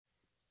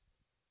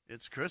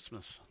It's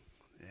Christmas.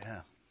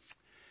 Yeah.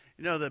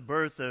 You know, the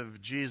birth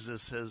of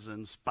Jesus has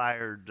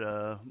inspired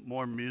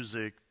more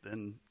music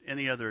than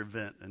any other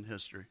event in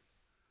history.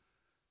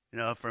 You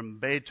know, from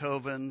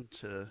Beethoven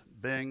to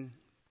Bing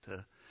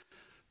to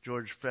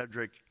George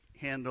Frederick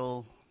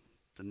Handel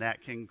to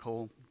Nat King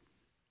Cole,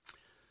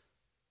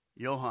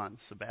 Johann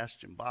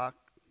Sebastian Bach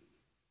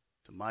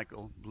to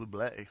Michael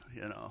Bublé,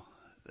 you know.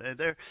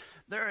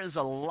 There is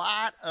a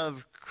lot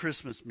of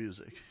Christmas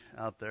music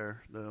out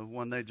there. The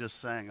one they just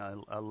sang,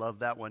 I love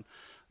that one.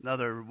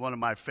 Another one of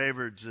my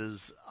favorites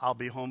is I'll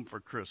Be Home for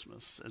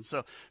Christmas. And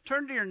so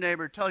turn to your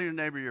neighbor, tell your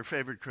neighbor your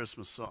favorite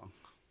Christmas song.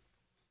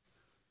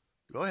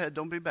 Go ahead,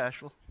 don't be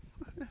bashful.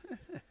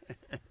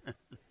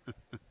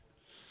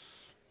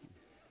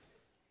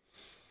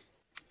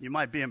 You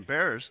might be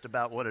embarrassed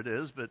about what it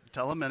is, but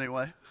tell them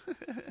anyway.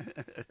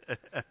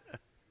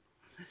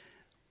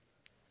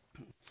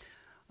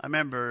 I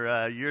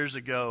remember years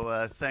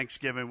ago,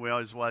 Thanksgiving, we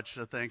always watch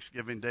the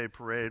Thanksgiving Day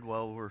parade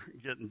while we're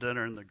getting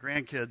dinner, and the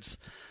grandkids,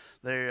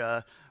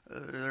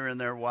 they're in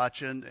there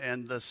watching,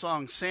 and the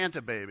song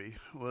Santa Baby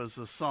was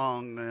the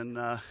song,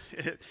 and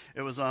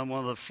it was on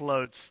one of the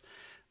floats.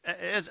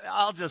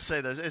 I'll just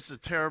say this, it's a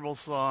terrible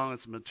song,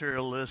 it's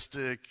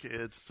materialistic,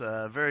 it's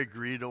very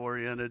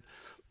greed-oriented,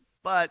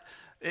 but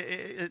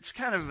it's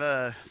kind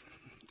of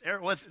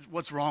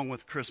what's wrong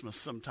with Christmas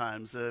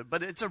sometimes.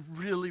 But it's a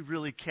really,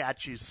 really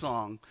catchy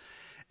song.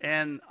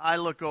 And I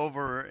look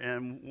over,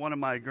 and one of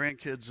my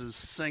grandkids is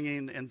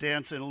singing and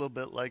dancing a little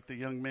bit like the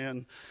young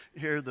man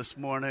here this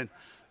morning.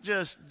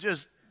 Just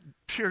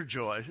pure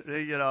joy,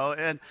 you know.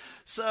 And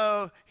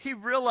so he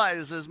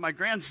realizes, my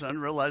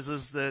grandson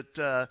realizes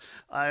that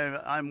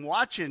I'm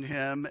watching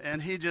him,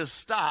 and he just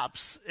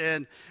stops,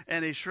 and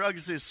he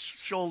shrugs his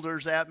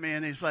shoulders at me,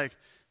 and he's like,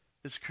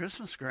 "It's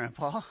Christmas,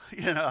 Grandpa."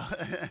 You know,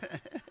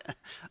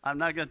 I'm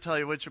not going to tell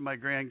you which of my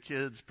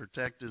grandkids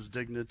protect his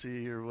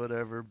dignity or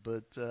whatever,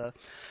 but,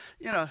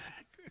 you know,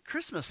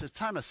 Christmas is a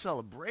time of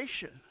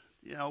celebration.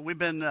 You know, we've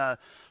been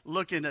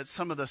looking at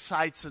some of the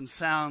sights and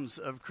sounds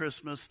of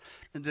Christmas,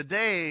 and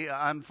today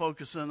I'm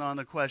focusing on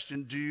the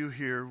question, do you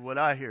hear what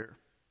I hear?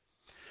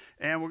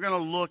 And we're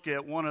going to look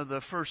at one of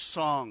the first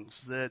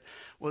songs that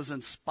was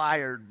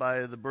inspired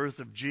by the birth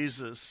of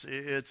Jesus.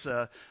 It's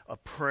a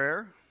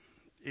prayer.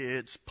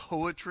 It's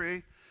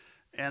poetry,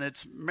 and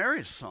it's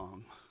Mary's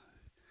song.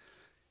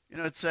 You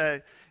know,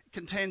 it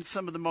contains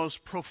some of the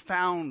most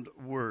profound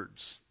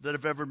words that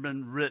have ever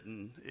been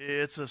written.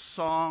 It's a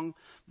song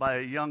by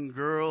a young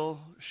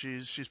girl.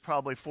 She's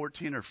probably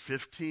 14 or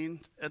 15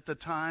 at the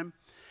time.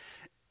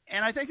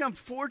 And I think,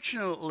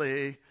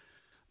 unfortunately,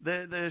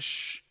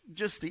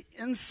 just the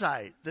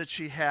insight that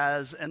she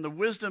has and the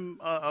wisdom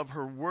of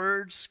her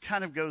words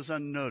kind of goes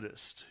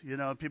unnoticed. You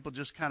know, people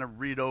just kind of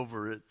read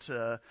over it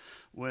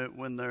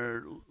when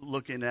they're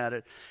looking at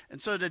it. And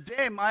so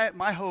today,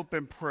 my hope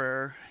and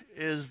prayer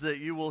is that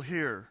you will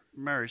hear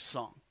Mary's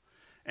song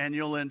and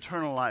you'll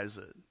internalize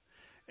it,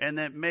 and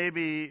that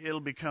maybe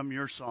it'll become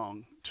your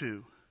song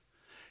too.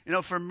 You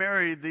know, for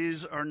Mary,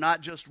 these are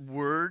not just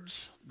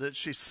words that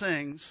she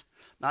sings,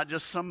 not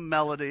just some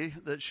melody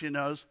that she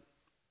knows,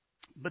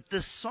 but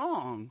this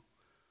song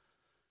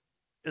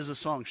is a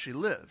song she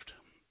lived.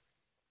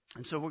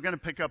 And so we're going to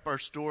pick up our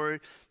story.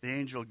 The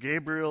angel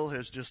Gabriel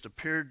has just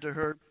appeared to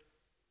her.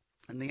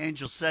 And the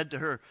angel said to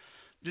her,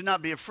 "Do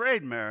not be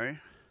afraid, Mary,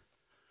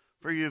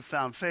 for you have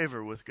found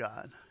favor with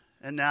God.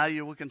 And now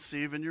you will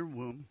conceive in your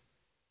womb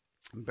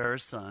and bear a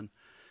son,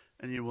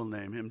 and you will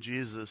name him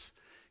Jesus.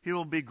 He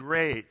will be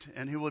great,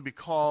 and he will be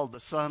called the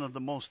Son of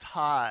the Most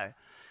High.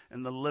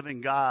 And the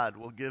living God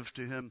will give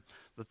to him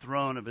the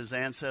throne of his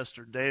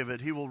ancestor David.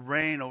 He will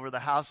reign over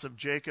the house of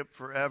Jacob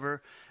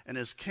forever, and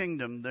his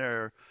kingdom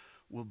there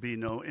will be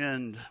no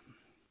end."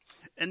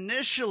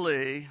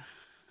 Initially,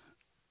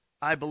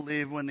 I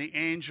believe when the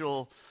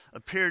angel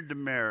appeared to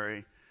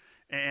Mary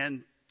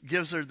and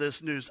gives her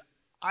this news,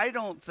 I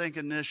don't think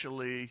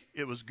initially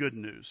it was good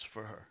news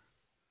for her.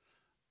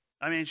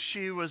 I mean,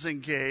 she was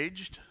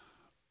engaged,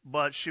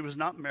 but she was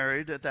not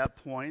married at that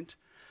point,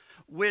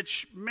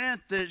 which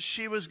meant that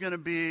she was going to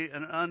be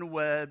an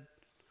unwed,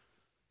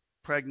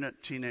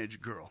 pregnant teenage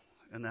girl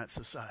in that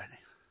society.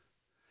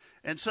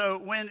 And so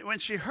when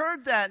she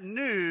heard that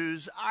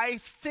news, I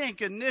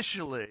think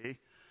initially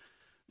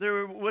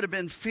there would have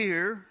been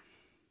fear.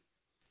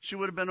 She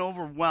would have been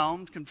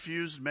overwhelmed,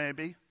 confused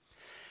maybe.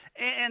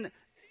 And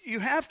you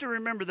have to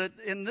remember that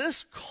in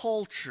this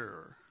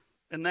culture,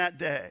 in that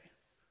day,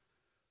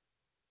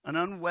 an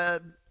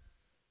unwed,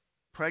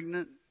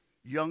 pregnant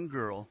young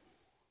girl,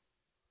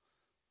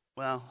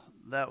 well,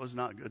 that was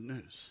not good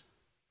news.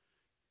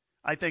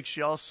 I think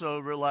she also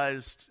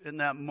realized in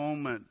that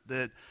moment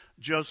that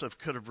Joseph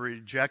could have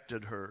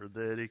rejected her,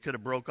 that he could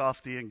have broke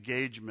off the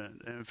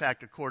engagement. And in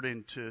fact,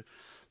 according to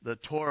the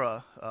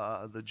Torah,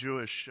 the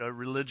Jewish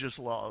religious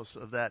laws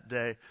of that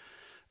day,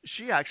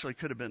 she actually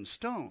could have been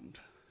stoned.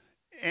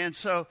 And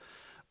so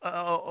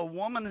a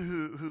woman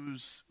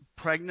who's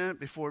pregnant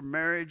before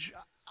marriage,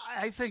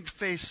 I think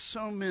faced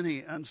so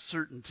many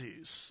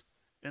uncertainties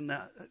in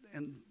that,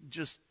 and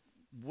just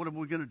what are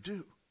we going to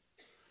do?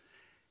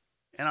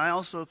 And I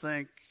also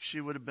think she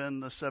would have been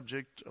the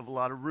subject of a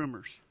lot of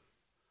rumors,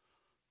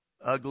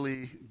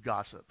 ugly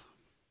gossip,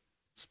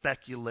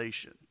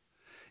 speculation.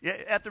 You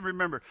have to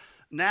remember,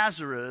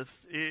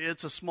 Nazareth,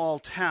 it's a small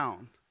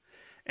town.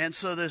 And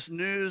so this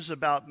news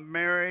about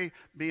Mary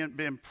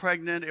being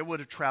pregnant, it would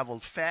have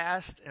traveled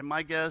fast, and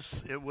my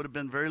guess, it would have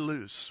been very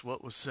loose,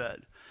 what was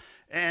said.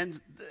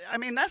 And, I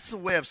mean, that's the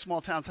way of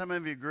small towns. How many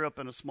of you grew up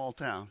in a small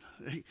town?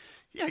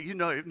 Yeah, you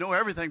know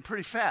everything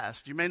pretty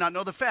fast. You may not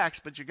know the facts,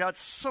 but you got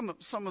some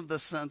of the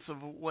sense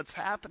of what's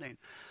happening.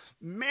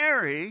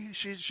 Mary,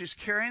 she's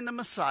carrying the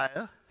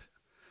Messiah,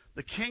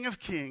 the King of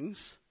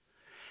Kings,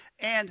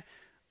 and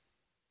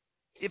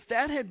if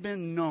that had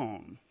been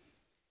known,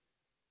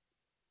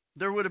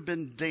 there would have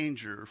been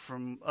danger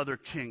from other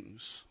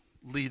kings,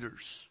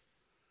 leaders.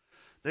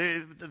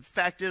 The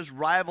fact is,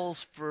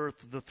 rivals for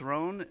the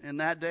throne in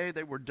that day,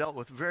 they were dealt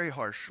with very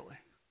harshly.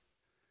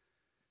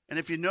 And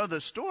if you know the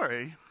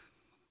story,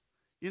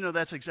 you know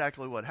that's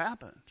exactly what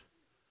happened.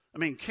 I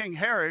mean, King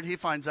Herod, he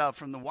finds out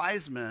from the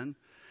wise men,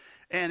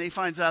 and he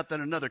finds out that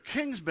another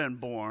king's been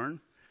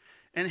born,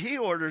 and he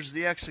orders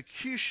the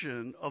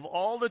execution of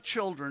all the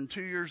children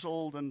 2 years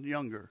old and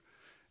younger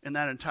in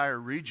that entire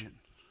region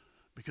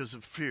because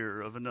of fear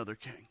of another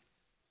king.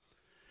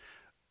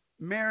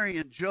 Mary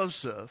and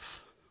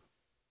Joseph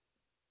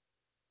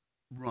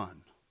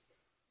run.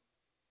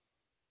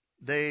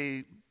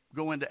 They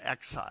go into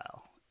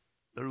exile.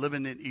 They're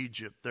living in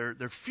Egypt. They're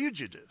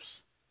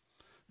fugitives.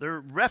 They're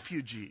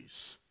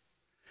refugees.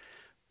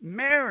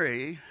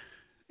 Mary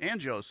and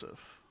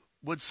Joseph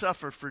would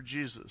suffer for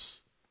Jesus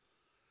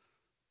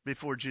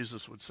before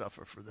Jesus would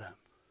suffer for them.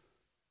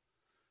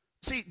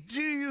 See,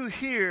 do you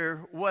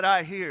hear what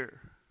I hear?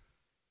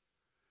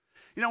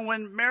 You know,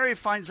 when Mary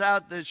finds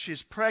out that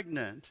she's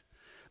pregnant,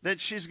 that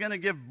she's going to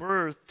give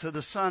birth to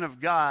the Son of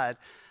God,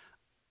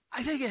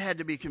 I think it had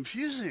to be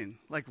confusing.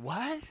 Like,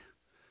 what?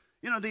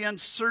 You know, the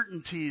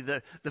uncertainty,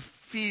 the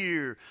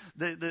fear,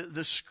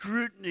 the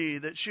scrutiny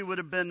that she would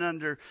have been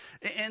under.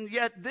 And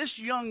yet this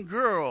young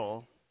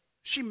girl,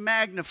 she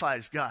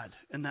magnifies God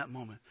in that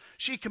moment.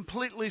 She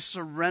completely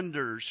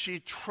surrenders. She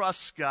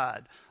trusts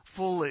God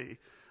fully.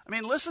 I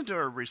mean, listen to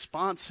her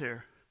response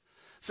here.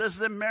 It says,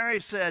 then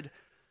Mary said,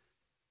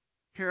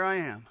 here I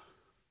am,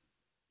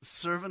 the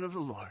servant of the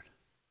Lord.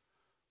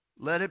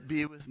 Let it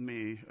be with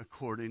me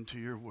according to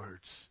your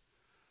words.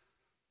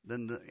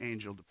 Then the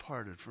angel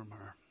departed from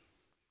her.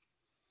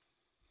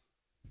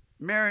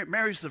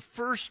 Mary's the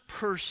first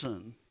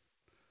person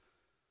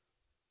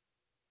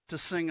to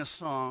sing a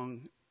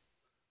song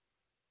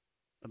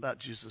about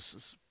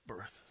Jesus'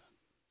 birth.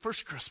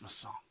 First Christmas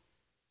song.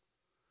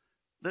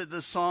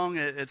 The song,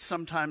 it's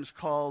sometimes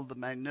called the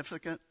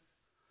Magnificat.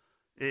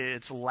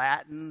 It's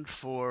Latin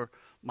for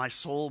my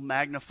soul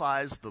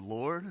magnifies the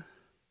Lord.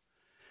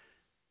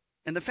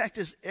 And the fact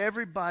is,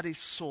 everybody's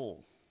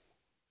soul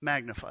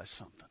magnifies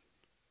something.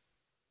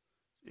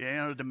 You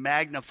know, to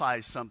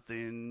magnify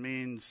something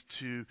means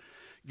to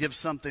give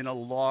something a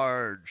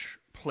large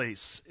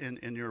place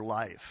in your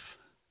life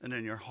and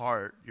in your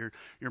heart.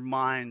 Your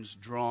mind's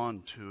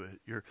drawn to it.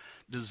 Your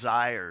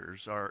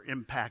desires are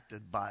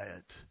impacted by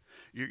it.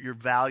 Your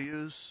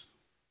values,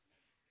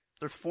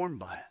 they're formed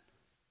by it.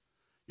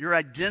 Your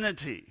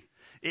identity,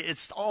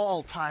 it's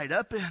all tied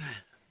up in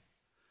it.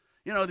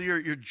 You know,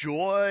 your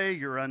joy,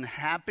 your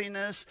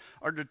unhappiness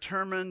are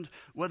determined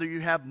whether you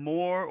have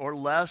more or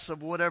less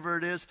of whatever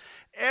it is.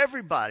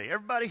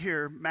 Everybody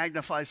here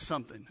magnifies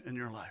something in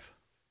your life.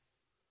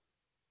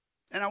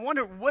 And I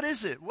wonder, what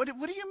is it? What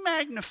do you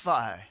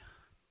magnify?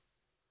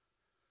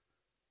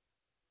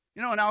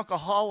 You know, an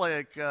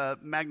alcoholic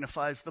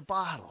magnifies the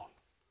bottle.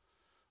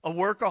 A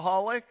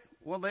workaholic,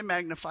 well, they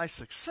magnify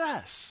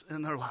success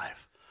in their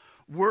life.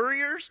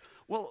 Worriers,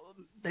 well,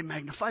 they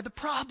magnify the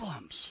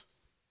problems.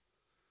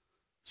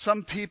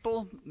 Some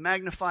people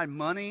magnify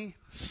money,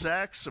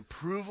 sex,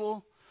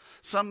 approval.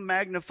 Some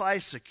magnify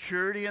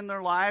security in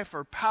their life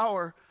or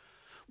power.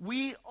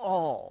 We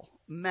all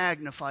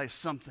magnify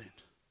something.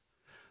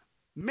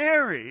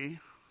 Mary,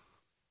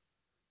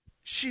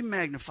 she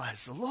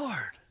magnifies the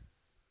Lord.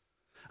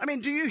 I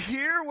mean, do you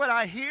hear what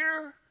I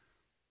hear?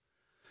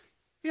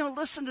 You know,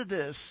 listen to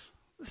this.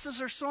 This is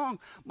her song.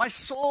 My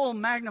soul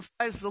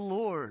magnifies the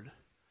Lord,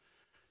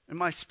 and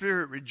my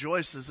spirit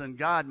rejoices in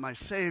God, my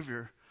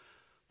Savior.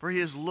 For he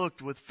has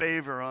looked with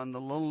favor on the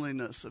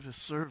loneliness of his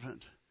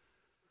servant.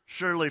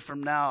 Surely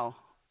from now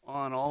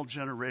on all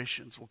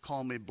generations will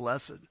call me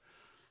blessed.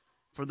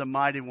 For the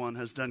Mighty One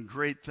has done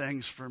great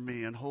things for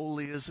me, and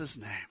holy is his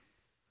name.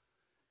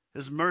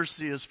 His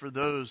mercy is for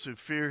those who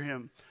fear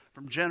him.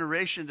 From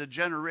generation to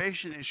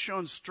generation he has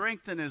shown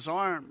strength in his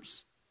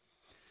arms.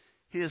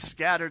 He has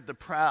scattered the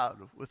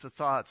proud with the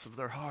thoughts of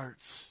their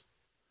hearts.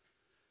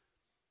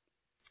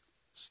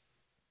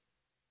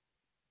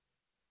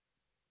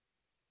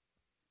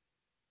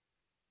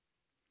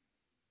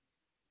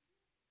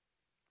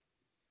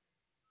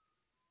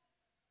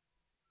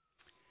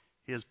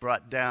 He has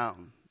brought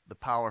down the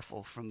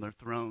powerful from their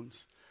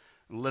thrones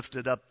and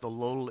lifted up the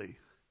lowly.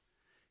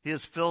 He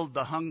has filled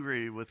the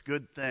hungry with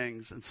good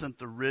things and sent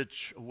the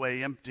rich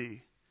away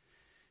empty.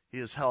 He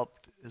has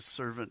helped his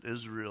servant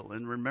Israel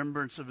in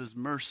remembrance of his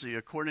mercy,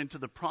 according to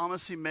the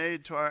promise he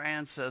made to our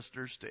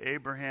ancestors, to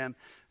Abraham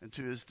and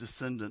to his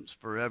descendants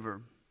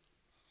forever.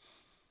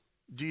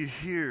 Do you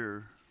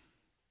hear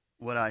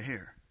what I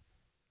hear?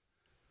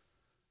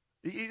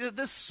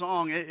 This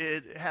song,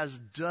 it has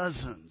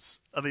dozens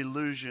of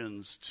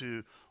allusions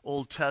to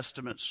Old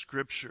Testament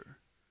scripture,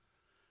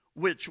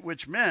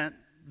 which meant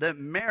that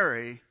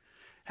Mary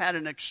had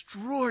an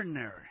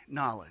extraordinary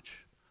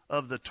knowledge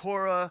of the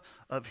Torah,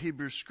 of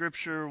Hebrew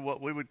scripture,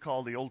 what we would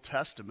call the Old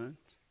Testament.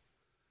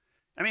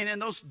 I mean, in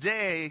those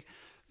days,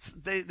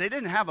 they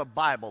didn't have a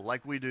Bible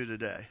like we do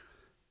today.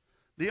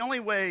 The only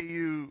way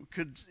you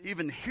could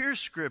even hear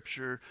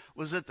scripture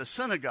was at the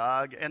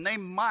synagogue, and they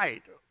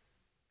might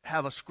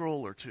have a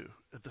scroll or two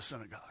at the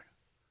synagogue.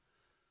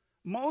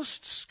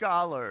 Most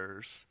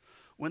scholars,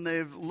 when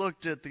they've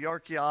looked at the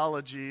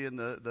archaeology and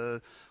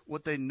the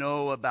what they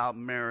know about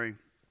Mary,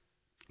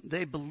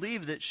 they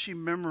believe that she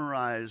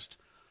memorized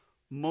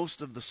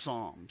most of the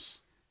Psalms,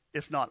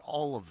 if not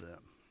all of them.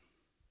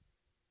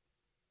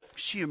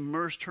 She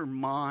immersed her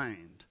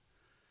mind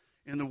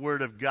in the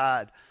Word of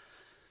God.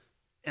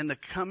 And the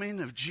coming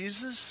of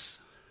Jesus,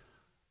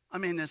 I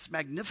mean, it's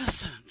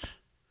magnificent.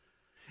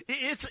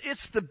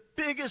 It's the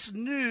biggest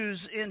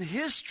news in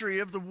history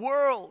of the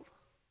world.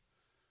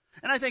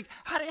 And I think,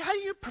 how do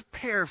you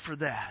prepare for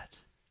that?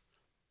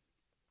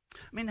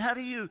 I mean, how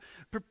do you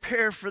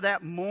prepare for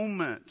that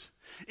moment?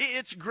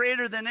 It's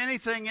greater than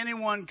anything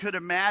anyone could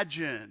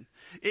imagine.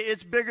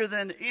 It's bigger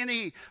than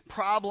any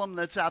problem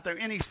that's out there,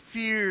 any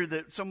fear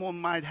that someone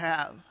might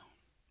have.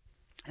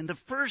 And the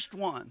first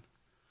one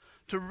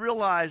to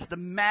realize the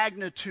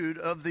magnitude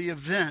of the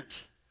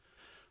event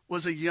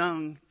was a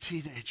young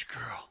teenage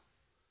girl.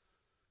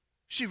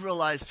 She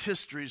realized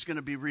history is going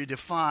to be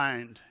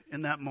redefined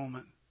in that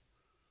moment.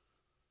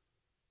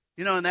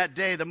 You know, in that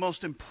day, the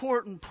most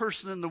important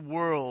person in the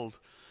world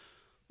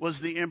was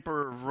the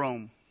emperor of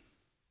Rome.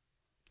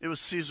 It was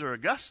Caesar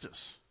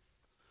Augustus.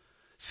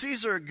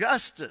 Caesar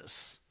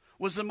Augustus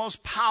was the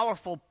most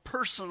powerful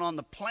person on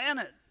the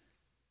planet.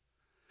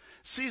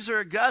 Caesar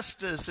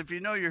Augustus, if you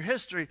know your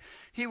history,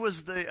 he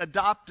was the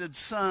adopted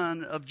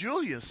son of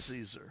Julius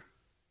Caesar,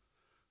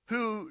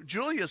 who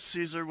Julius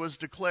Caesar was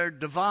declared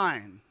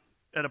divine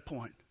at a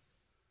point.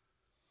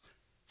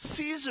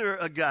 Caesar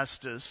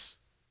Augustus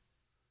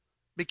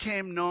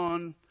became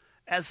known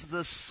as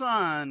the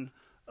son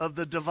of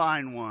the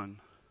divine one.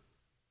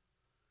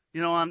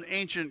 You know, on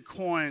ancient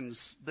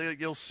coins,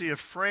 you'll see a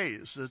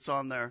phrase that's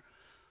on there,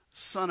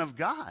 Son of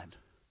God.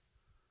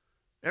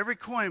 Every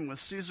coin with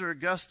Caesar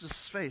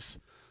Augustus' face,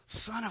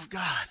 Son of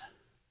God.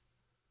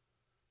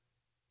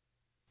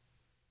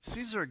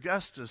 Caesar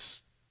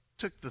Augustus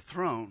took the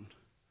throne.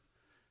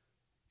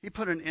 He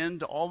put an end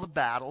to all the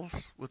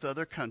battles with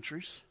other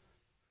countries,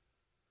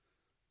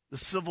 the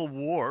civil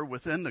war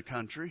within the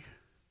country,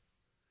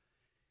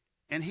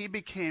 and he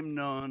became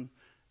known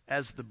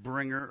as the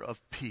bringer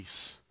of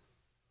peace,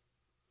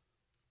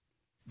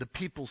 the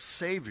people's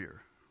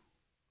savior,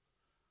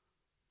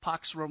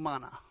 Pax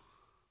Romana.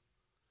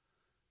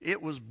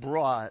 It was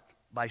brought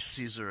by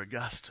Caesar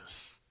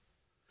Augustus.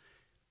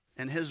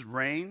 And his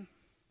reign,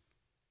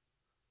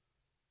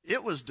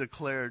 it was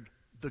declared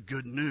the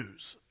good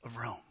news of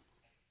Rome.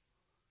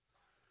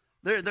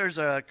 There's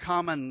a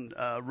common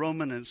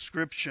Roman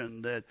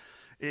inscription that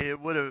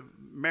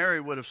Mary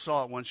would have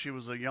saw it when she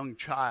was a young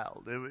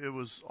child. It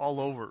was all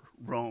over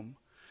Rome.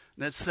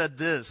 And it said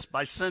this: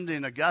 by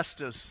sending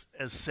Augustus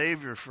as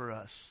savior for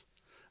us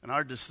and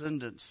our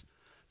descendants,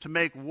 to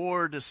make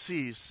war to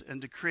cease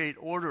and to create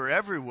order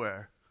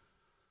everywhere,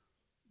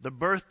 the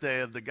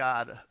birthday of the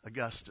god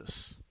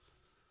Augustus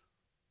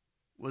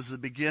was the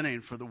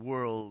beginning for the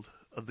world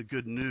of the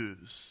good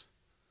news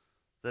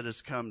that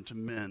has come to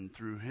men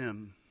through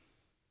him.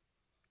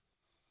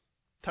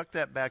 Tuck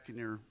that back in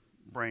your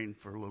brain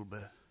for a little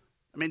bit.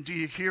 I mean, do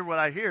you hear what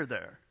I hear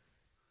there?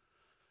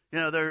 You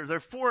know, there are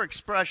four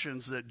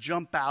expressions that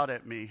jump out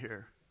at me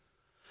here.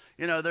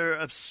 You know, they're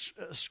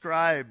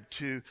ascribed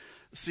to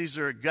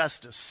Caesar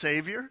Augustus: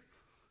 Savior,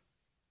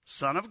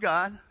 Son of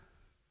God,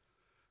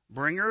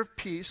 bringer of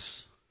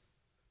peace,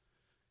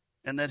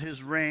 and that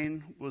his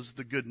reign was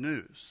the good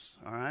news.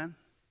 All right?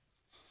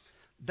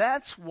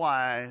 That's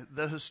why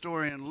the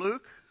historian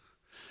Luke,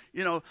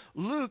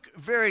 Luke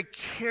very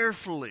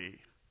carefully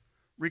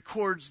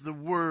records the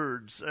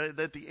words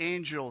that the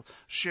angel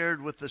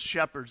shared with the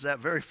shepherds that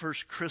very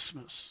first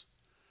Christmas.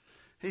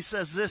 He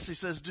says this, he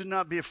says, "Do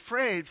not be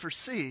afraid, for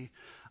see,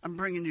 I'm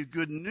bringing you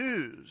good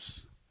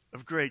news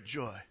of great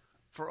joy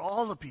for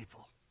all the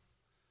people."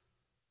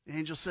 The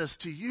angel says,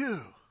 "To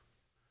you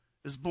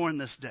is born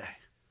this day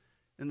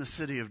in the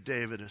city of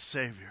David a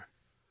Savior,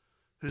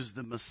 who's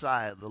the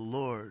Messiah, the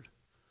Lord.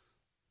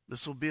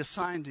 This will be a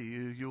sign to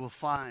you. You will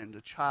find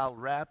a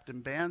child wrapped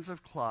in bands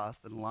of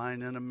cloth and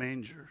lying in a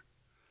manger."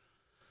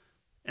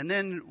 And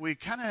then we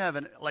kind of have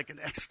an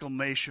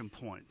exclamation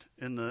point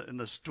in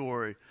the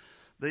story.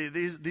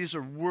 These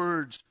are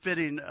words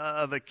fitting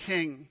of a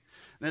king.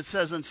 And it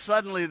says, and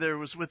suddenly there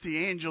was with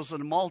the angels a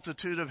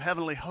multitude of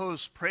heavenly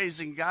hosts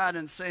praising God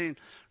and saying,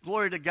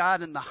 glory to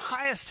God in the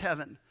highest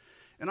heaven,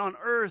 and on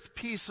earth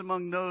peace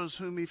among those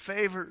whom he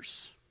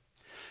favors.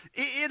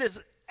 It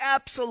is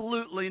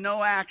absolutely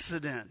no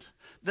accident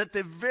that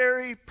the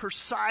very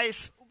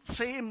precise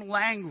same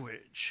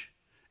language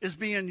is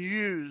being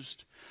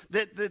used,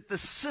 that the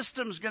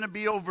system's going to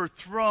be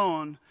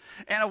overthrown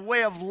and a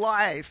way of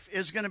life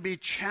is going to be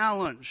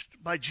challenged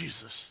by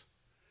Jesus.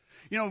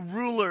 You know,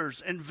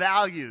 rulers and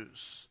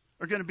values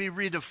are going to be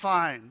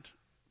redefined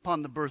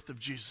upon the birth of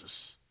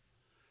Jesus.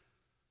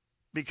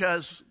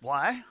 Because,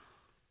 why?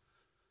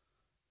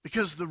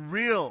 Because the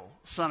real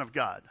Son of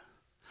God,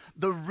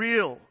 the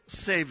real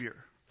Savior,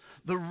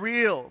 the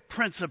real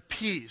Prince of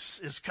Peace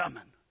is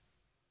coming.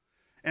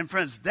 And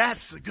friends,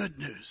 that's the good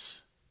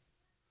news.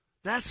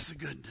 That's the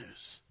good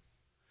news.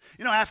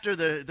 You know, after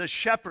the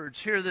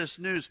shepherds hear this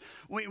news,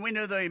 we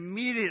know they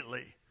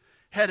immediately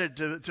headed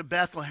to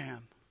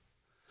Bethlehem.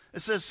 It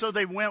says, so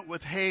they went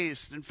with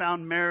haste and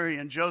found Mary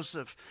and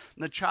Joseph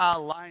and the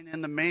child lying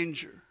in the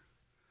manger.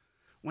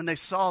 When they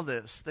saw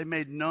this, they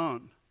made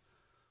known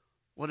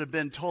what had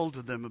been told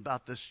to them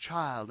about this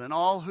child. And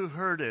all who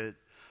heard it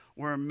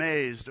were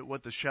amazed at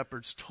what the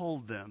shepherds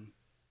told them.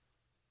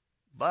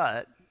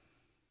 But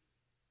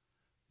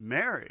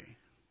Mary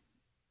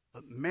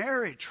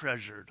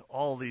treasured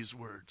all these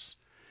words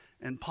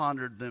and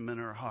pondered them in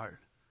her heart.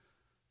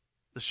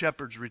 The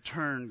shepherds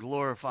returned,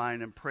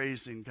 glorifying and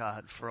praising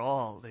God for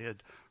all they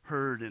had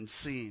heard and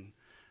seen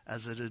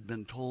as it had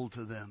been told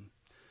to them.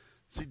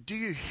 See, do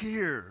you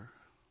hear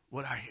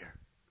what I hear?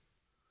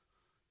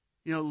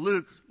 You know,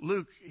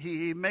 Luke,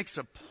 he makes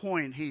a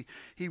point. He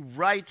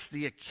writes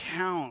the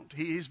account.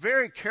 He's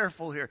very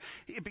careful here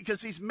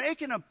because he's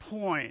making a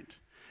point,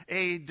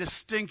 a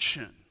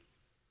distinction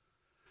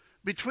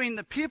between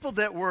the people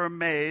that were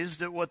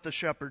amazed at what the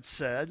shepherds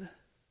said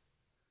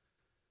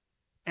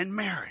and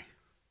Mary,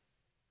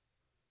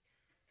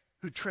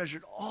 who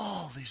treasured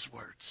all these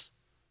words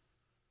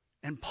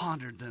and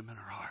pondered them in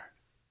her heart.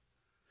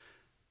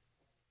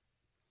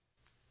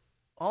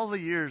 All the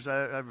years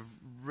I've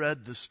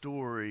read the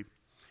story,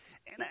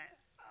 and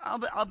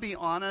I'll be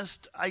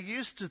honest, I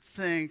used to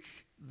think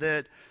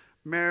that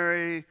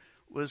Mary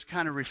was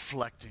kind of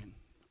reflecting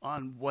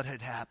on what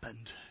had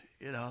happened,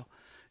 you know.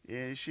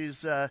 Yeah,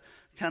 she's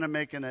kind of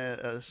making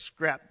a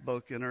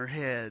scrapbook in her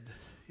head,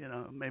 you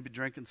know, maybe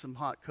drinking some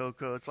hot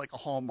cocoa. It's like a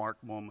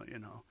Hallmark moment, you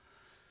know.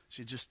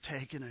 She's just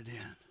taking it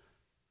in.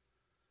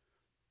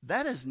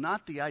 That is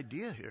not the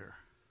idea here.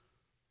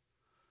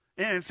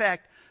 And in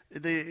fact,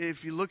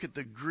 if you look at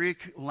the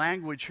Greek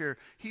language here,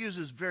 he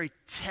uses very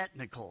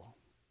technical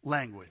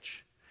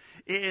language.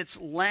 It's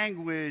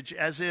language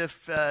as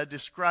if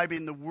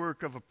describing the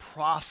work of a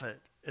prophet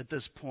at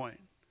this point.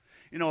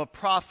 You know, a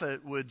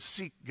prophet would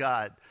seek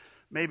God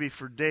maybe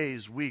for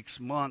days, weeks,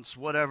 months,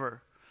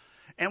 whatever.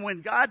 And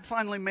when God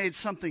finally made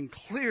something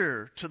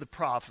clear to the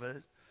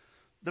prophet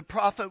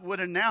would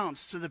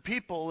announce to the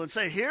people and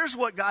say, here's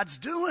what God's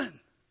doing.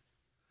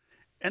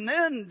 And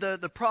then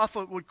the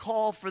prophet would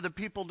call for the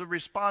people to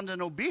respond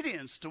in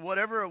obedience to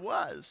whatever it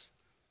was.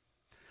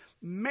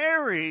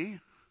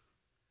 Mary,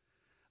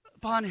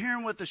 upon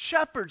hearing what the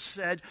shepherds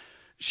said,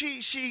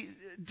 she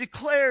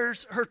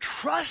declares her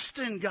trust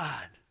in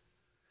God.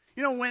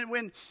 You know,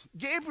 when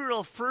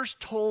Gabriel first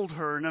told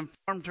her and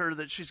informed her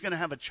that she's going to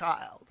have a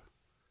child,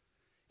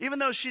 even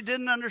though she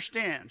didn't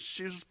understand,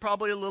 she was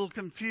probably a little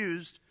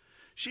confused,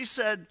 she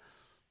said,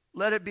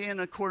 let it be in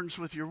accordance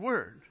with your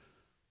word.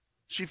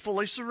 She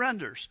fully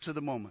surrenders to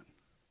the moment.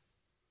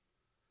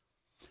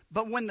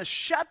 But when the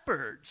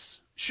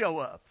shepherds show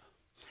up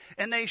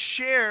and they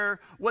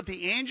share what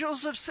the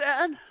angels have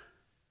said,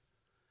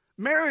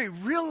 Mary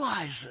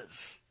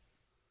realizes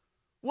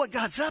what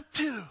God's up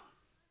to.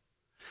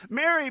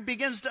 Mary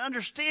begins to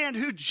understand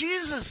who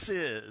Jesus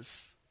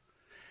is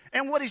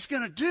and what he's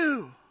going to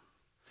do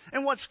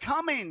and what's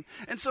coming.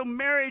 And so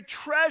Mary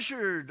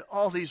treasured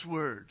all these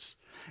words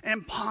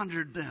and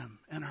pondered them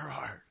in her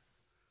heart.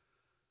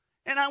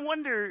 And I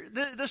wonder,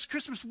 this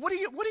Christmas, what are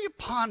you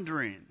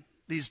pondering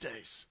these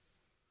days?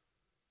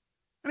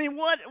 I mean,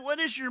 what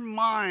is your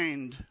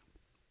mind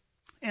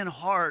and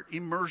heart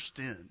immersed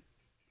in?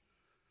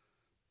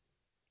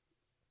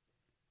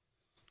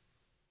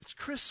 It's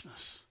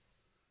Christmas.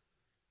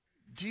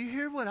 Do you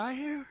hear what I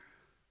hear?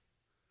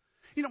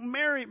 You know,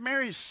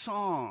 Mary's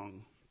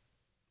song,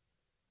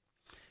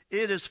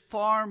 it is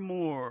far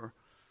more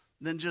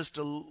than just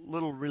a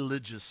little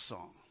religious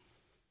song.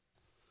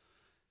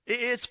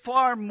 It's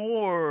far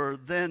more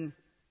than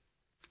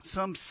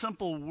some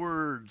simple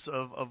words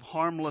of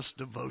harmless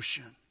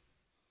devotion.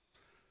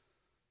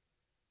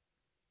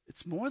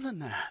 It's more than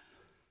that.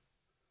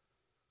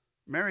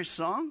 Mary's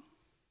song,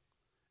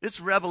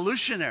 it's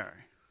revolutionary.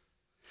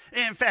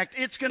 In fact,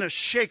 it's going to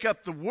shake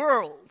up the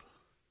world.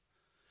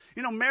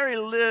 You know, Mary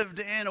lived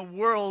in a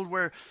world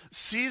where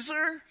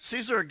Caesar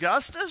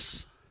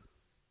Augustus,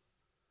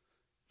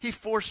 he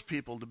forced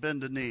people to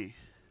bend a knee,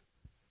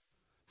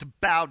 to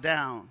bow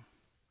down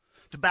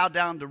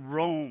to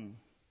Rome.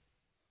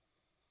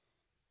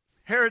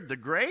 Herod the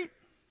Great,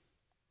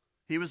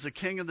 he was the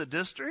king of the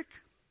district.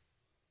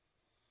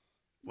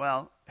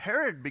 Well,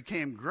 Herod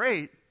became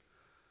great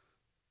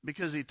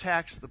because he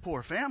taxed the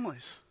poor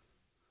families.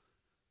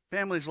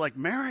 Families like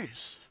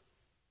Mary's.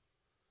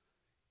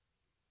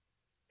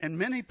 And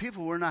many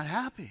people were not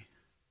happy.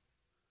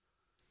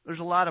 There's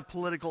a lot of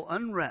political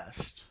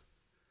unrest.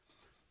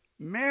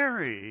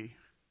 Mary,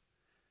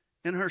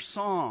 in her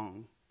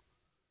song,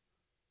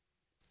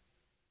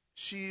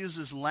 she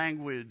uses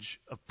language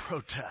of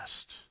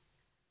protest.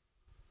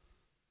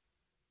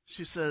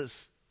 She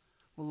says,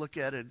 we'll look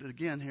at it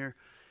again here.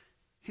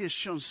 He has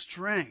shown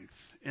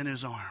strength in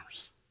his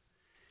arms.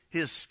 He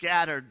has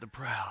scattered the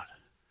proud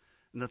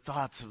in the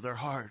thoughts of their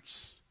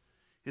hearts.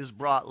 He has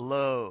brought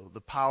low the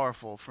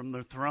powerful from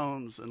their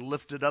thrones and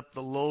lifted up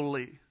the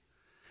lowly.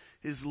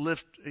 He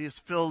has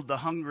filled the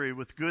hungry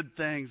with good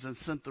things and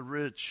sent the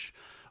rich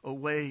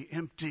away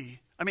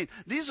empty. I mean,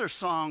 these are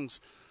songs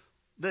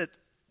that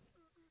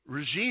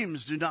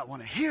regimes do not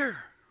want to hear.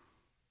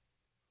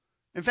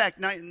 In fact,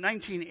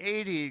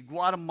 1980,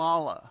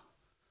 Guatemala,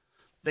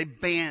 they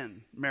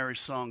banned Mary's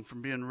song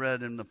from being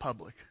read in the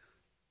public.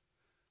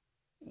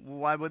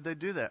 Why would they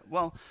do that?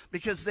 Well,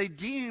 because they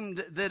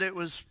deemed that it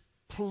was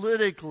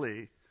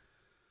politically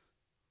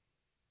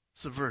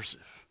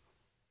subversive.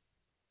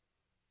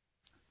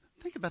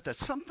 Think about that.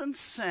 Something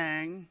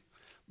sang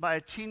by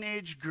a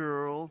teenage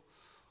girl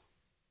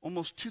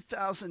almost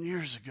 2,000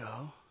 years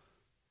ago.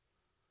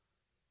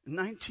 In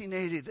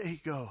 1980, they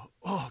go,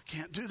 oh,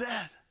 can't do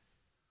that.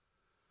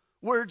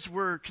 Words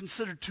were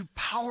considered too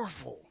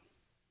powerful.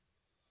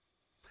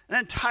 An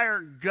entire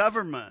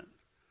government,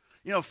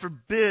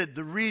 forbid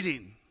the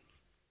reading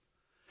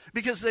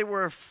because they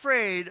were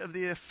afraid of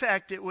the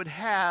effect it would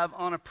have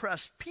on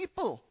oppressed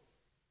people.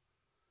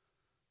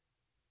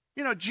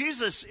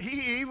 Jesus,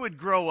 he would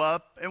grow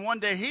up, and one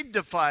day he'd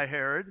defy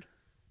Herod.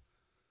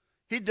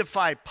 He'd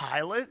defy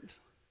Pilate,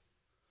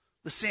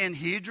 the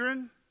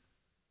Sanhedrin.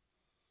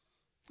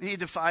 He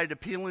defied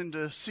appealing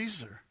to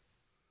Caesar.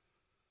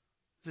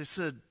 They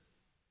said,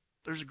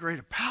 there's a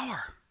greater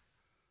power.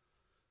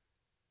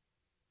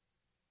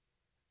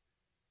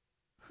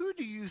 Who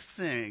do you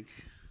think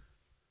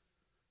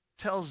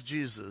tells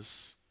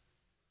Jesus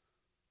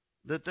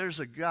that there's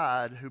a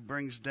God who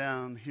brings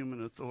down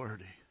human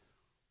authority?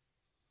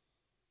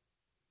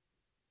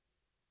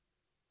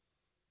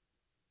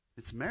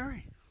 It's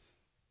Mary.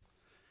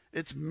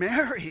 It's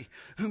Mary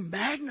who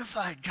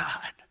magnified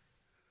God.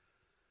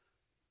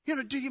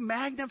 Do you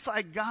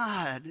magnify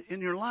God in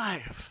your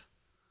life?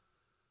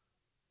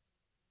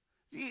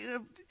 Do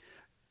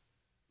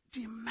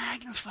you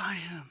magnify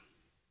him?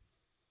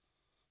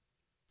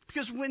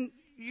 Because when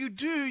you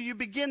do, you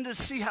begin to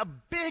see how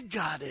big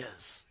God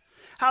is,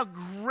 how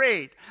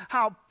great,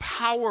 how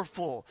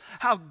powerful,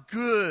 how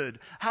good,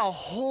 how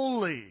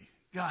holy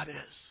God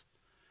is.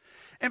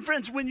 And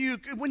friends, when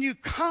you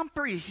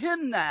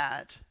comprehend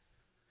that,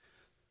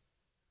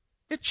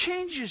 it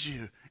changes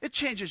you. It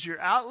changes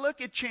your outlook.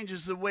 It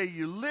changes the way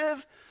you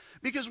live.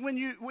 Because when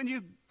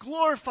you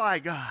glorify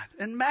God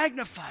and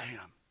magnify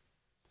him,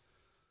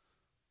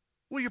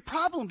 well, your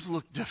problems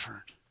look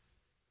different.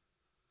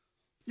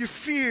 Your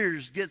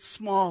fears get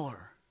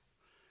smaller.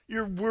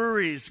 Your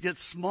worries get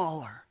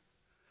smaller.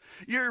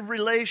 Your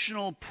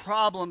relational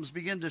problems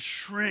begin to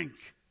shrink.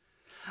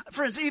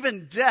 Friends,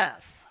 even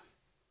death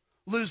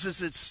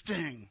loses its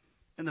sting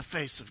in the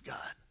face of God.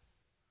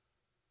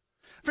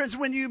 Friends,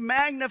 when you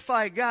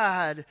magnify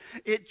God,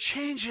 it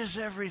changes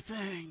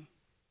everything.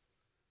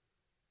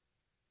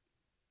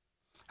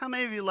 How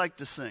many of you like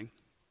to sing?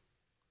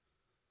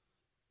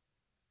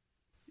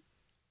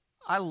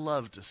 I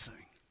love to sing.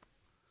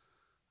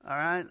 All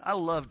right? I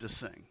love to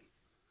sing.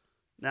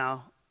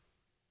 Now,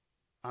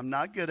 I'm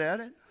not good at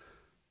it,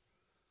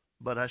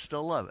 but I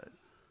still love it.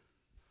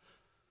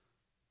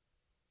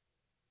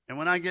 And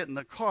when I get in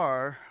the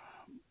car,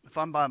 if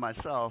I'm by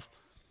myself,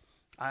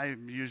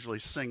 I'm usually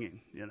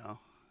singing,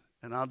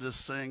 and I'll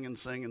just sing and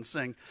sing and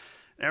sing.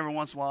 And every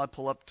once in a while I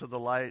pull up to the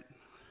light.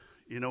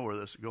 You know where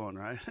this is going,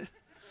 right?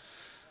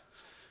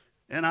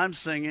 And I'm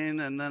singing,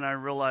 and then I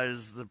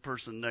realize the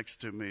person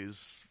next to me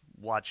is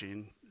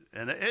watching.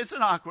 And it's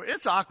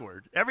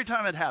awkward. Every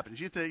time it happens,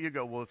 you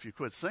go, well, if you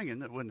quit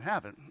singing, it wouldn't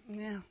happen.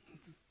 Yeah.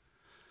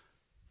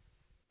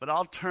 But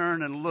I'll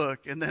turn and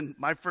look, and then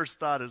my first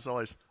thought is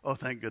always, oh,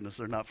 thank goodness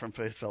they're not from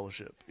Faith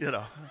Fellowship.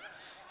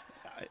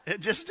 It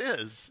just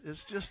is.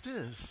 It just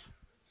is.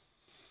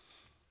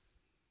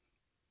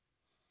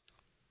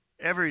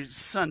 Every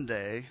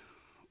Sunday,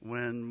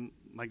 when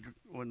my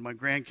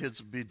grandkids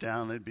would be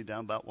down, they'd be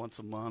down about once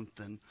a month,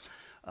 and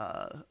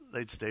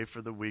they'd stay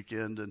for the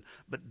weekend.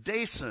 But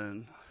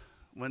Dason,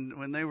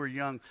 when they were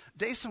young,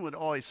 Dason would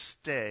always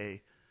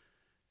stay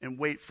and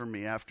wait for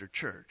me after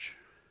church.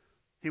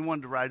 He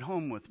wanted to ride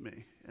home with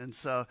me, and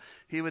so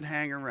he would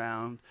hang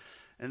around,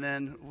 and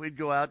then we'd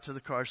go out to the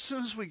car. As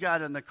soon as we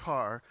got in the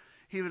car,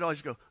 he would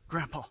always go,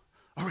 Grandpa,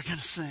 are we going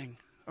to sing?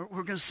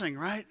 We're going to sing,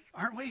 right?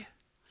 Aren't we?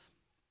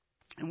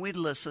 And we'd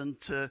listen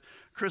to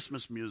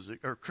Christmas music,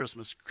 or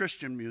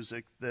Christian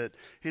music that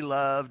he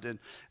loved. And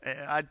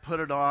I'd put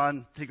it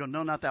on. He'd go,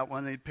 no, not that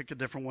one. He'd pick a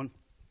different one.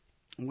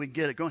 And we'd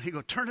get it going. He'd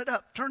go, turn it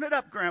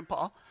up,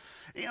 Grandpa.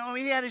 You know,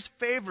 he had his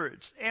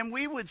favorites. And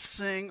we would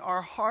sing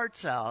our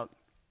hearts out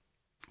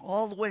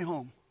all the way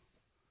home.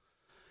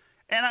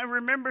 And I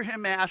remember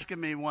him asking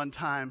me one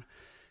time,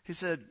 he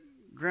said,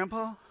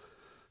 Grandpa,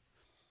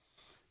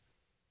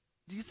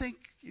 do you think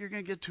you're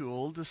going to get too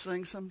old to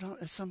sing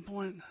at some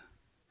point?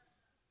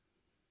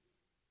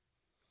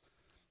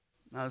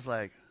 And I was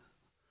like,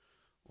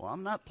 well,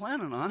 I'm not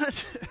planning on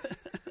it.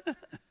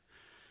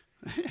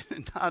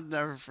 And I'll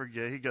never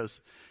forget. He goes,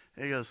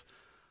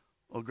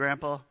 well,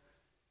 Grandpa,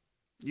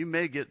 you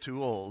may get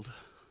too old,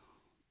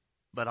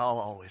 but I'll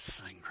always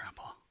sing,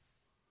 Grandpa.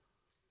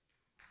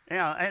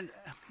 Yeah, and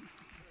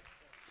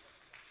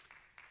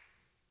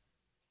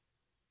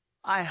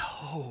I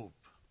hope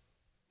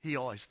he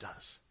always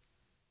does.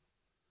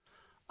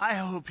 I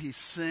hope he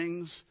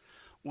sings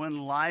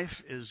when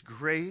life is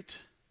great.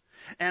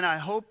 And I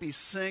hope he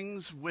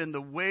sings when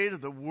the weight of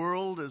the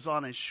world is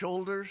on his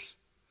shoulders.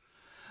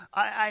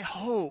 I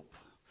hope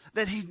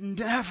that he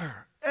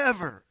never,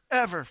 ever,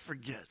 ever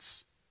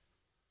forgets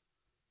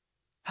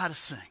how to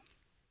sing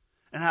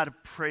and how to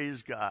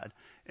praise God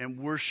and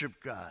worship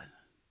God,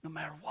 no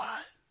matter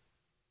what.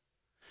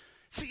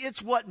 See,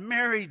 it's what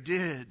Mary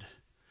did.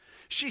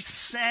 She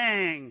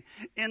sang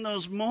in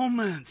those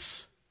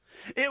moments.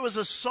 It was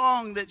a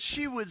song that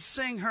she would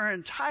sing her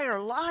entire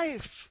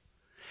life.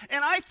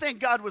 And I think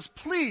God was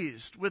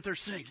pleased with her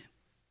singing.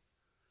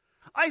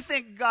 I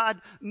think God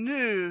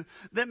knew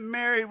that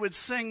Mary would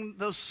sing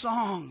those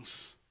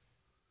songs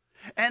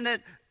and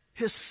that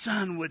his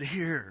son would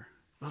hear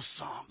those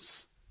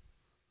songs.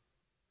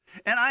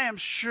 And I am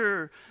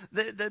sure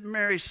that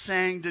Mary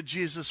sang to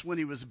Jesus when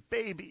he was a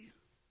baby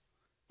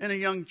and a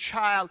young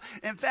child.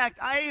 In fact,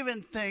 I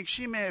even think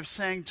she may have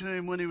sang to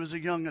him when he was a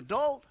young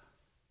adult.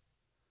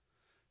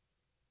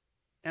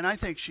 And I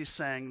think she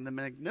sang the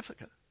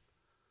Magnificat.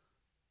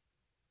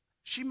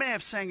 She may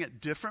have sang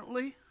it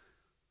differently.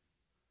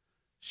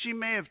 She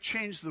may have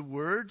changed the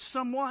words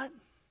somewhat.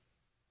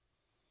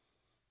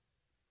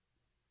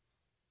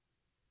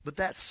 But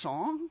that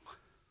song,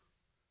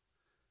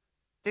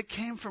 it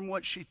came from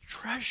what she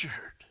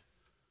treasured,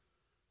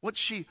 what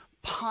she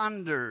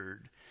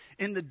pondered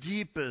in the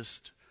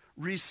deepest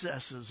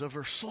recesses of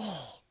her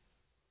soul.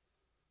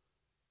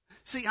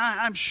 See,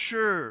 I'm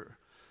sure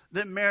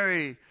that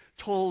Mary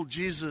told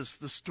Jesus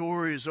the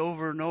stories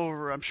over and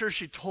over. I'm sure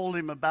she told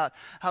him about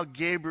how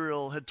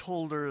Gabriel had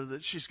told her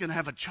that she's going to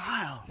have a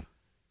child.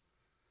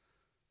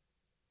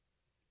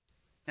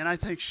 And I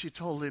think she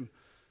told him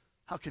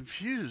how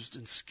confused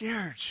and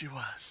scared she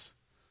was,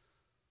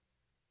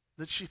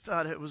 that she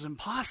thought it was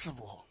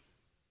impossible.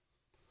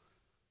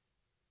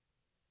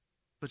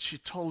 But she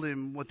told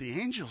him what the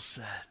angel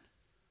said.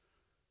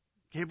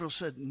 Gabriel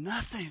said,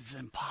 nothing's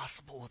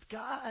impossible with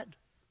God.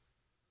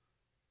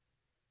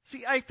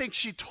 See, I think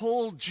she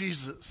told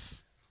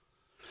Jesus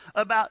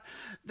about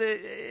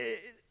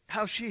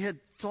how she had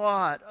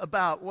thought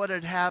about what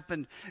had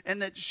happened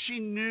and that she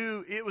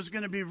knew it was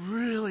going to be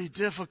really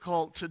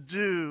difficult to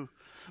do,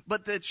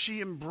 but that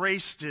she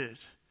embraced it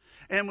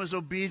and was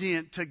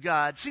obedient to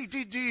God. See,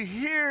 do you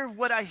hear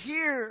what I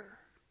hear?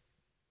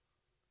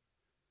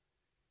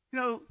 You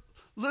know,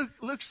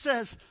 Luke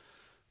says,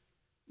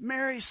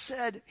 Mary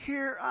said,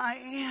 here I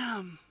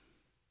am,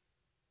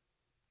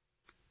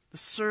 the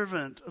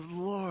servant of the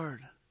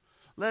Lord.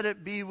 Let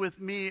it be with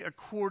me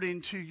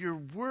according to your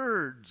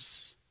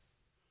words.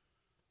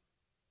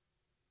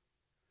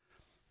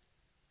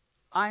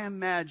 I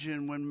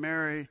imagine when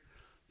Mary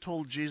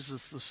told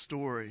Jesus the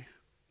story,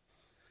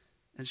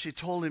 and she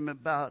told him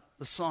about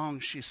the song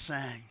she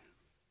sang,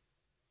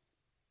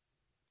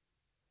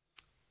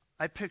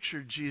 I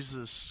pictured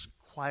Jesus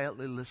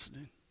quietly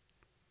listening.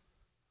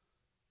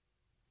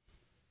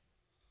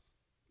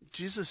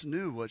 Jesus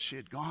knew what she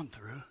had gone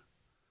through,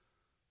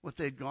 what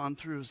they'd gone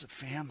through as a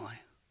family.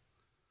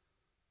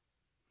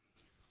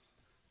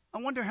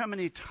 I wonder how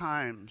many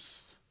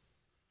times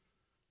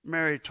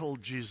Mary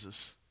told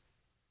Jesus,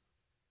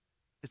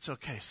 it's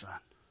okay, son.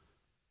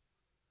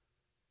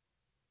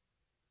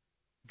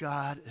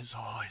 God is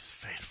always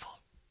faithful,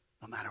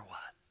 no matter what.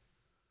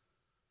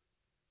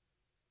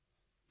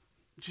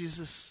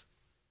 Jesus,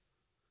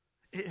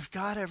 if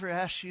God ever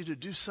asks you to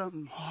do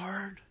something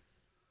hard,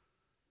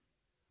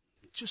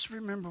 just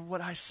remember what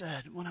I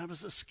said when I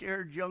was a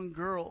scared young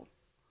girl.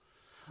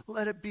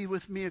 Let it be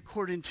with me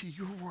according to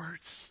your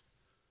words.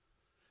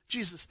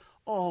 Jesus,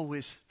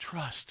 always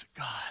trust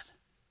God.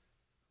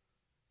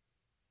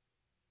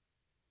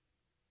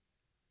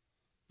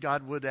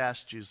 God would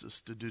ask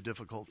Jesus to do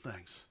difficult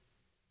things.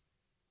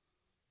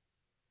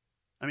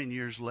 I mean,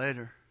 years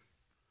later,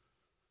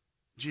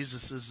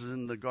 Jesus is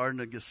in the Garden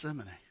of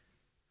Gethsemane.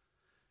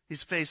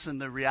 He's facing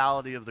the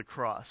reality of the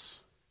cross.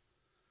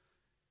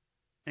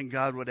 And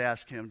God would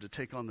ask him to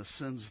take on the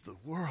sins of the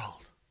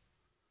world.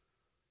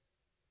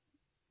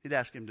 He'd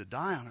ask him to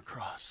die on a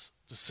cross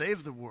to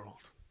save the world.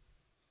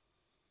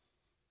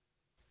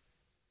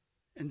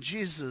 And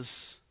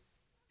Jesus,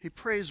 he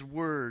prays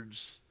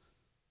words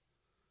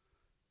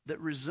that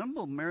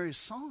resemble Mary's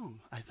song,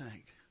 I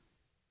think.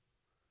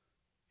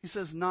 He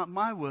says, not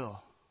my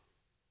will,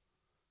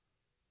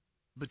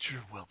 but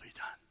your will be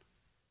done.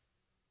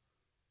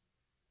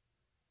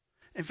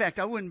 In fact,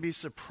 I wouldn't be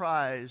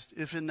surprised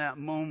if in that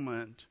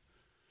moment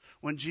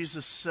when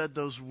Jesus said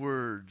those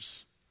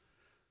words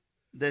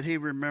that he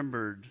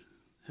remembered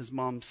his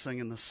mom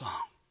singing the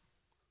song.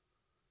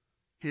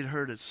 He'd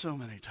heard it so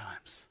many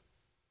times.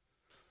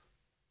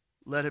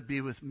 Let it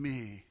be with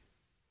me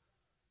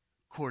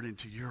according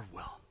to your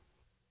will.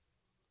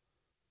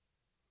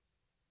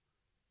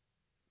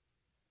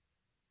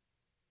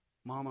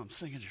 Mom, I'm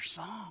singing your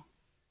song.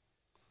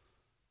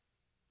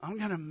 I'm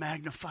going to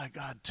magnify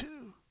God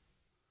too.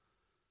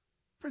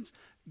 Friends,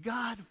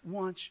 God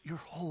wants your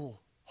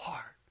whole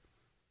heart.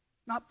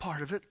 Not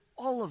part of it,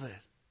 all of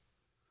it.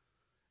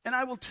 And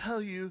I will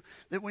tell you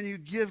that when you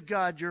give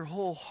God your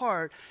whole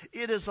heart,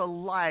 it is a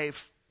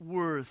life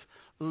worth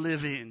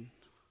living.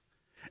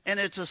 And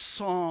it's a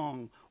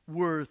song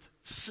worth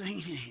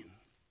singing.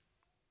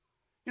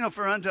 You know,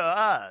 for unto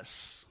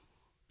us,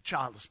 a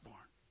child is born.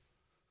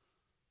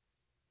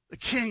 The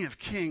King of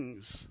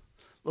Kings,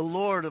 the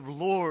Lord of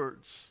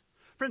Lords.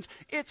 Friends,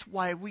 it's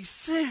why we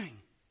sing.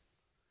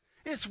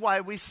 It's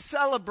why we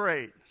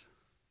celebrate.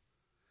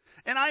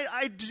 And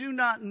I do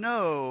not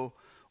know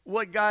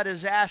what God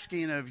is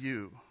asking of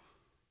you.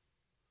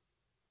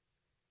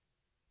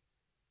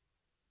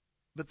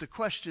 But the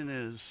question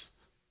is,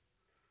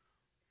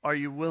 are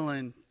you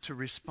willing to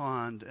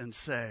respond and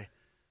say,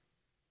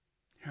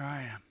 here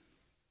I am.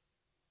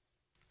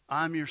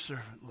 I'm your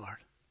servant, Lord.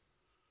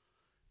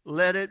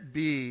 Let it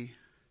be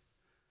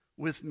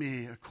with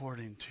me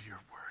according to your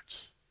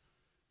words.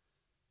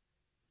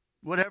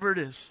 Whatever it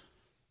is,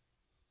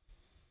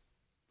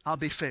 I'll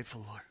be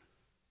faithful, Lord.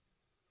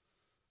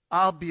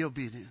 I'll be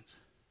obedient.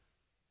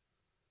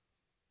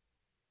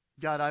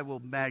 God, I will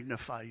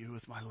magnify you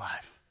with my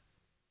life.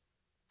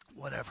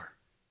 Whatever.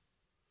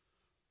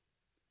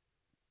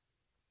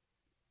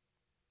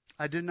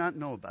 I did not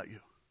know about you.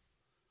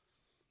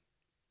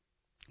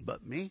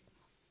 But me,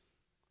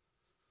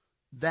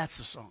 that's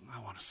the song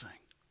I want to sing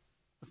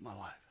with my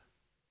life.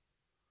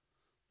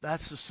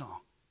 That's the song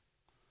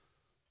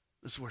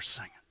that's worth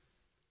singing.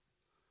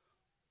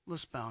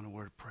 Let's bow in a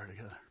word of prayer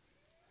together.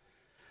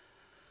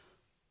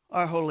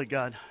 Our holy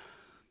God,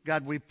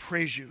 God, we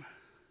praise you.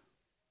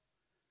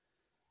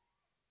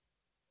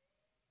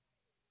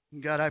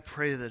 And God, I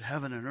pray that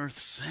heaven and earth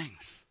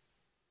sings.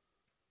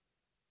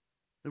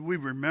 That we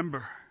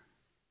remember.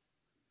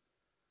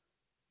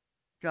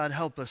 God,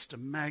 help us to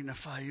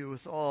magnify you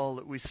with all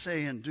that we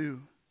say and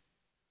do.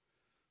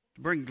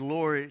 To bring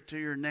glory to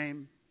your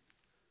name.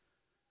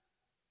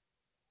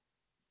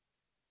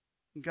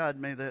 God,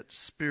 may that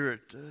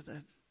spirit,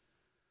 that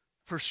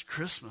first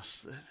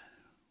Christmas, that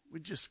we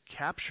just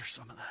capture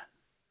some of that.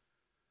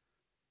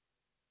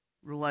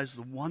 Realize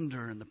the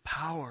wonder and the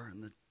power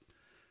and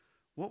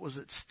what was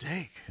at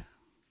stake.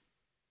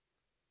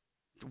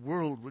 The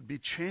world would be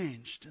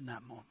changed in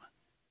that moment.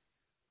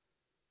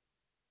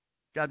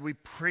 God, we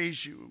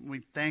praise you and we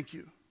thank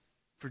you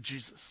for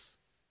Jesus.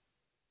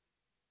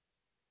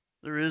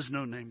 There is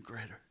no name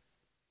greater.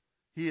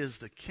 He is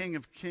the King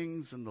of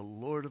Kings and the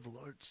Lord of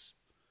Lords.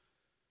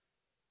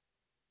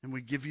 And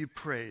we give you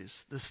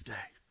praise this day.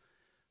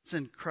 It's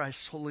in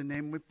Christ's holy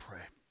name we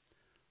pray.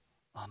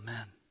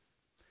 Amen.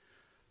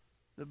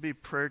 There'll be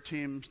prayer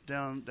teams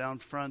down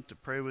front to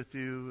pray with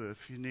you.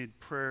 If you need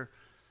prayer,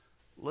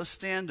 let's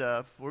stand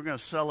up. We're going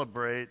to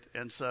celebrate.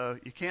 And so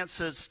you can't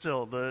sit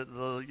still.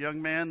 The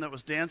young man that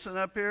was dancing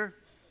up here,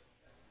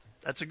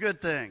 that's a good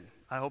thing.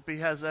 I hope he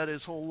has that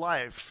his whole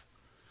life.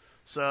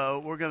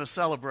 So we're going to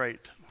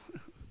celebrate.